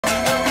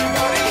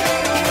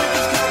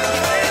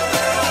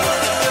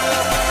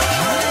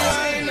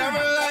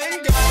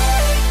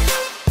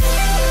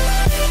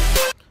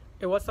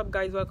What's up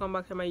guys, welcome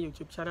back to my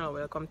YouTube channel.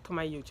 Welcome to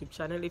my YouTube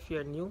channel. If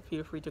you're new,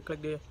 feel free to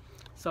click the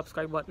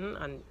subscribe button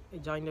and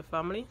join the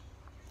family.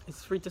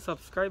 It's free to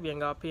subscribe. You ain't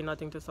gotta pay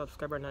nothing to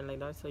subscribe or nothing like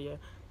that. So yeah,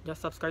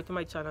 just subscribe to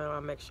my channel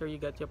and make sure you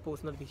get your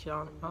post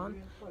notification on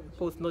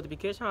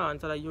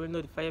so that you will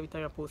notify every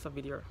time I post a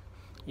video.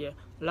 Yeah,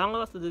 long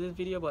lost to do this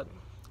video, but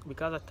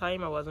because of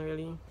time I wasn't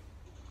really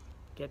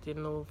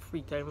getting no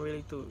free time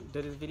really to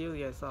do this video.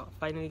 Yeah, so I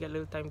finally get a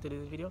little time to do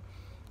this video.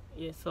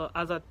 Yeah, so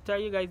as I tell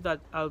you guys that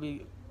I'll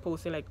be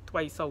posting like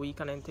twice a week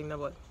and anything,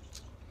 but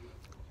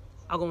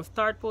I'm gonna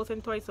start posting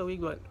twice a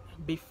week. But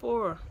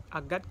before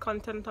I got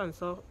content and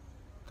so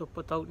to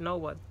put out now,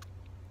 but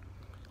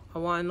I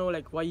wanna know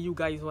like what you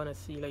guys wanna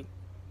see. Like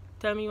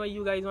tell me what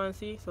you guys wanna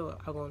see, so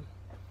I'm gonna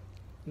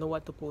know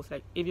what to post.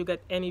 Like if you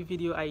get any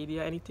video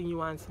idea, anything you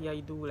wanna see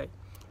I do, like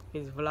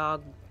is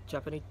vlog,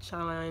 Japanese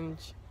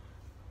challenge,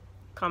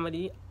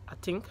 comedy, I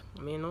think,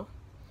 you know,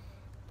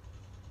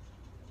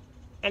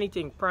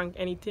 anything, prank,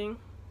 anything,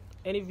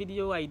 any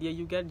video idea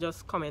you get,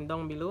 just comment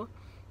down below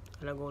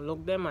and I'm gonna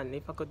look them, and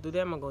if I could do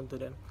them, I'm gonna do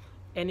them.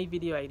 Any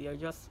video idea,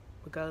 just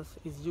because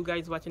it's you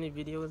guys watching the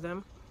videos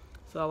them,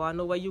 so I wanna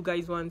know what you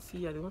guys want to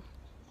see I do.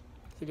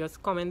 So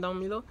just comment down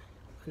below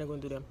and I'm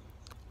gonna do them.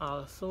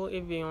 Also,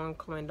 if you want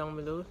to comment down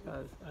below,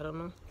 I don't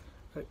know,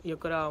 you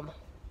could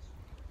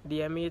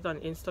DM me it on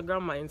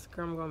Instagram. My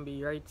Instagram gonna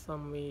be right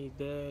somewhere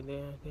there.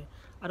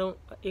 I don't,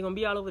 it's gonna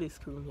be all over the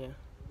screen here,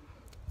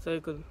 so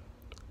you could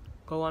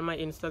go on my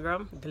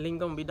Instagram. The link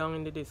gonna be down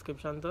in the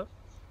description too,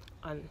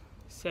 and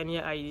send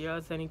your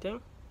ideas, anything,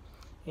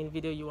 any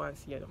video you want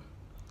to see them.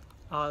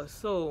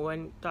 Also,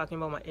 when talking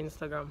about my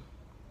Instagram,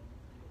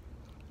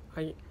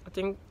 I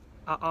think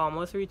I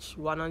almost reached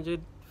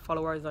 100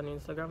 followers on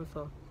Instagram.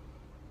 So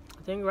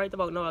I think right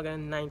about now I got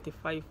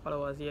 95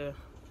 followers. Yeah,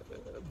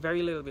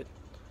 very little bit.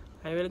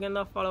 I really get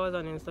enough followers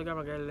on Instagram.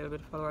 I get a little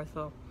bit followers,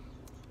 so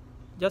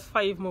just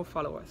 5 more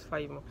followers,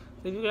 5 more.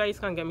 So if you guys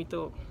can get me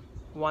to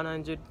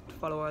 100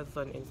 followers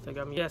on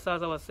Instagram, yes,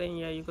 as I was saying,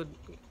 yeah, you could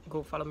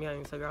go follow me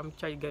on Instagram,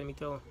 try to get me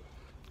to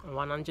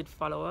 100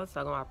 followers.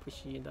 I'm gonna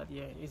appreciate that.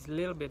 Yeah, it's a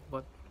little bit,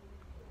 but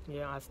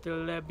yeah, I'm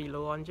still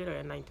below 100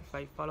 or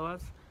 95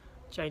 followers,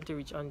 trying to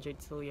reach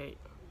 100. So yeah,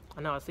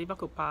 and I'll see if I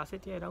could pass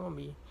it. Yeah, that gonna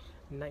be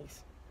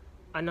nice.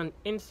 And on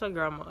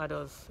Instagram I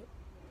just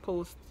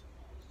post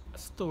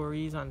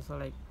stories, and so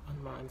like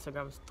on my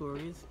Instagram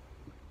stories,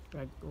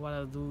 like what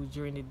I do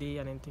during the day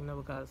and anything now,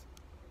 because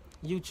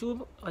on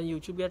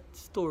YouTube get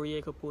story,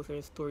 I could post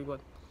any story,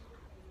 but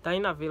that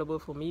ain't available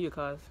for me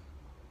because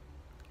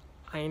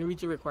I ain't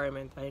reach the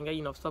requirement. I ain't get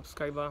enough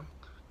subscriber.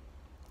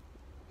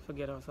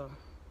 Forget it. So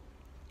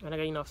when I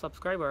get enough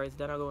subscribers,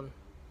 then I'm gonna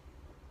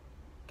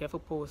get for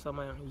post on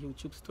my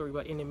YouTube story.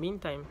 But in the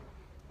meantime,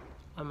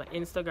 on my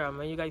Instagram,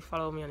 when you guys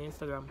follow me on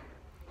Instagram,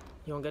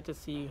 you don't get to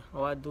see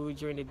how I do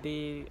during the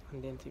day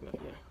and then things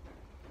like, yeah.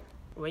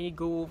 When you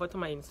go over to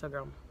my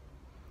Instagram,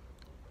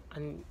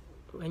 and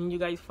when you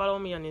guys follow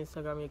me on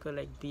Instagram, you could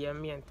like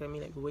DM me and tell me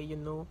like where you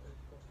know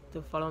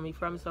to follow me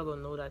from, so I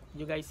gonna know that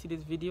you guys see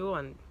this video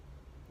and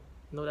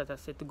know that I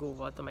said to go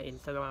over to my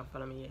Instagram and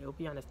follow me. I hope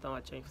you understand what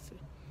I'm trying to say.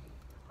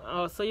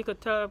 Also, you could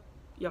tell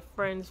your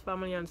friends,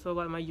 family, and so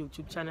about my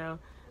YouTube channel.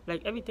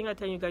 Like everything I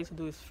tell you guys to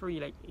do is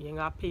free. Like you ain't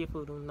gotta pay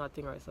for doing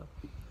nothing, right? So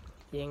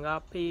you ain't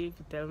gotta pay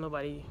to tell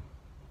nobody.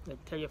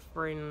 Like tell your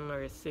friend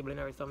or your sibling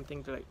or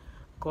something to like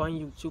go on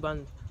YouTube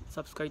and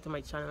subscribe to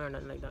my channel or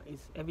nothing like that.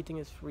 Everything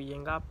is free. You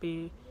ain't gotta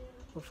pay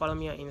or follow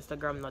me on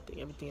Instagram,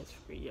 nothing. Everything is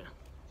free, yeah.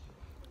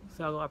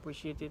 So I gonna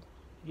appreciate it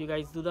if you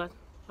guys do that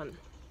and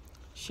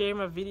share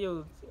my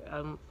videos.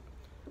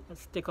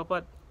 Let's take up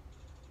at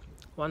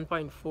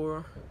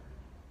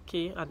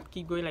 1.4k and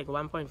keep going like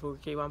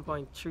 1.4k,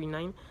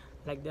 1.39,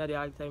 like that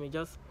all the time. It's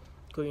just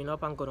going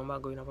up and going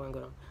back, going up and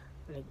going up.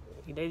 Like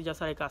there's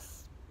just like a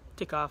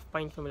take off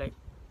point for me,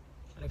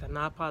 like a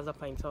not pass a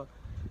point. So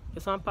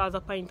just want pass a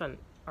point and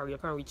or you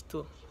can reach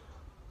to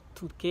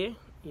 2k,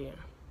 yeah,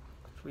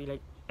 free.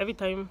 Like every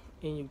time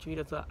in YouTube,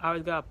 that's I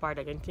always got a part,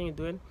 like anything you're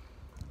doing,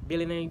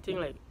 building anything,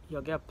 like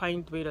you'll get a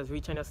point where it's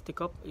reach and just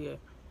stick up. Yeah,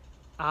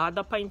 I had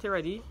the point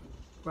already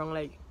from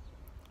like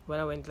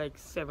when I went like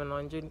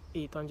 700,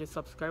 800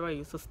 subscribers. I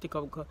used to stick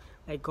up,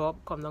 like go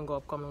up, come down, go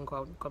up, come down, go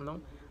up, come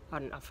down,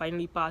 and I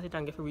finally passed it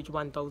and get to reach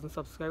 1,000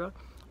 subscribers.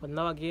 But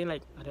now again,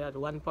 like I had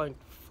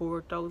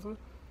 1.4 thousand,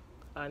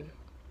 and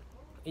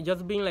it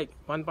just been like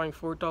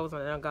 1.4 thousand,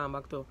 and then I gone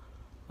back to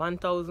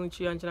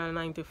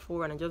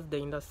 1,394, and I just there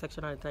in that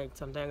section at the time.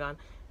 Sometimes I gone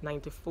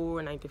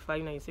 94,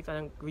 95, 96, and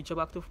then reach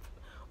back to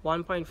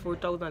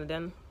 1.4 thousand, and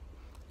then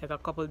like a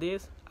couple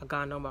days I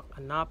gone down back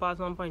and now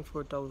past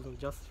 1.4 thousand.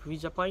 Just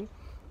reach a point,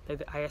 like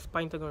the highest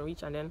point I'm gonna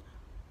reach, and then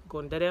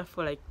go there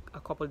for like a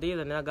couple days,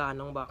 and then I gone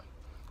down back.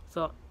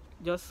 So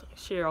just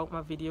share out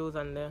my videos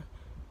and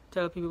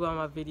tell people about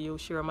my videos,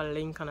 share my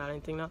link and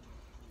anything now,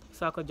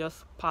 so I could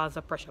just pass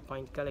the pressure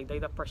point. Cause like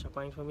that's a pressure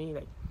point for me,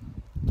 like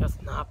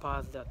just not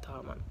pass that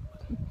time, man.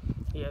 But,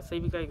 yeah, so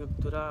if you guys could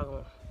do that,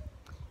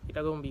 it's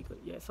gonna be good.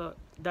 Yeah, so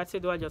that's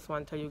it. I just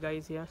want to tell you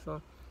guys here.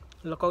 So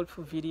look out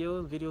for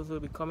videos. Videos will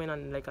be coming,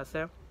 and like I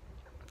said,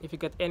 If you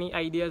get any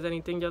ideas,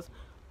 anything, just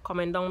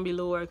comment down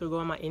below, or you could go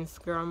on my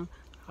Instagram,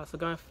 also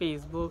go on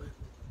Facebook.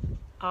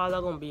 All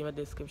are gonna be in my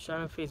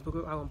description.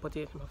 Facebook, I'm gonna put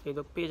it my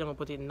Facebook page, I'm gonna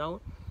put it now.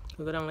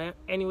 You go down there.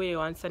 Anyway you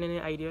want send any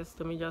ideas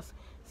to me, just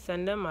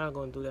send them and I'm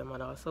gonna do them.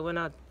 And also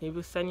if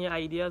you send your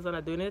ideas when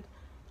I'm doing it,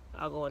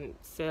 I'm gonna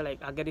say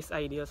like I get these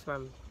ideas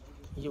from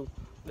you.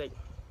 Like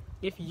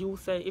if you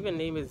say, if your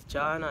name is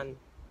John and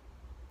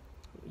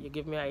you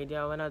give me an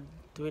idea when I'm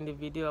doing the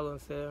video, I'm gonna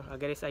say I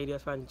get these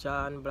ideas from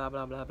John, blah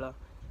blah blah blah.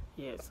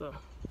 Yeah, so you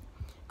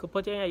could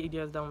put your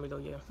ideas down below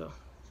here. So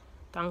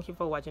thank you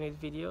for watching these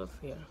videos.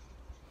 Yeah,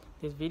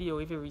 this video,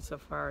 if you reach so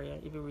far, yeah,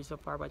 if you reach so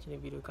far watching the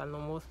video, because I know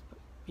most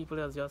people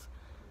just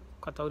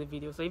cut out the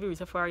video. So if you reach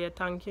so far, yeah,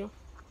 thank you.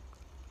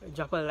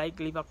 Drop a like,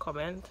 leave a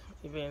comment.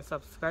 If you ain't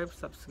subscribe,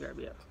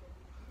 yeah.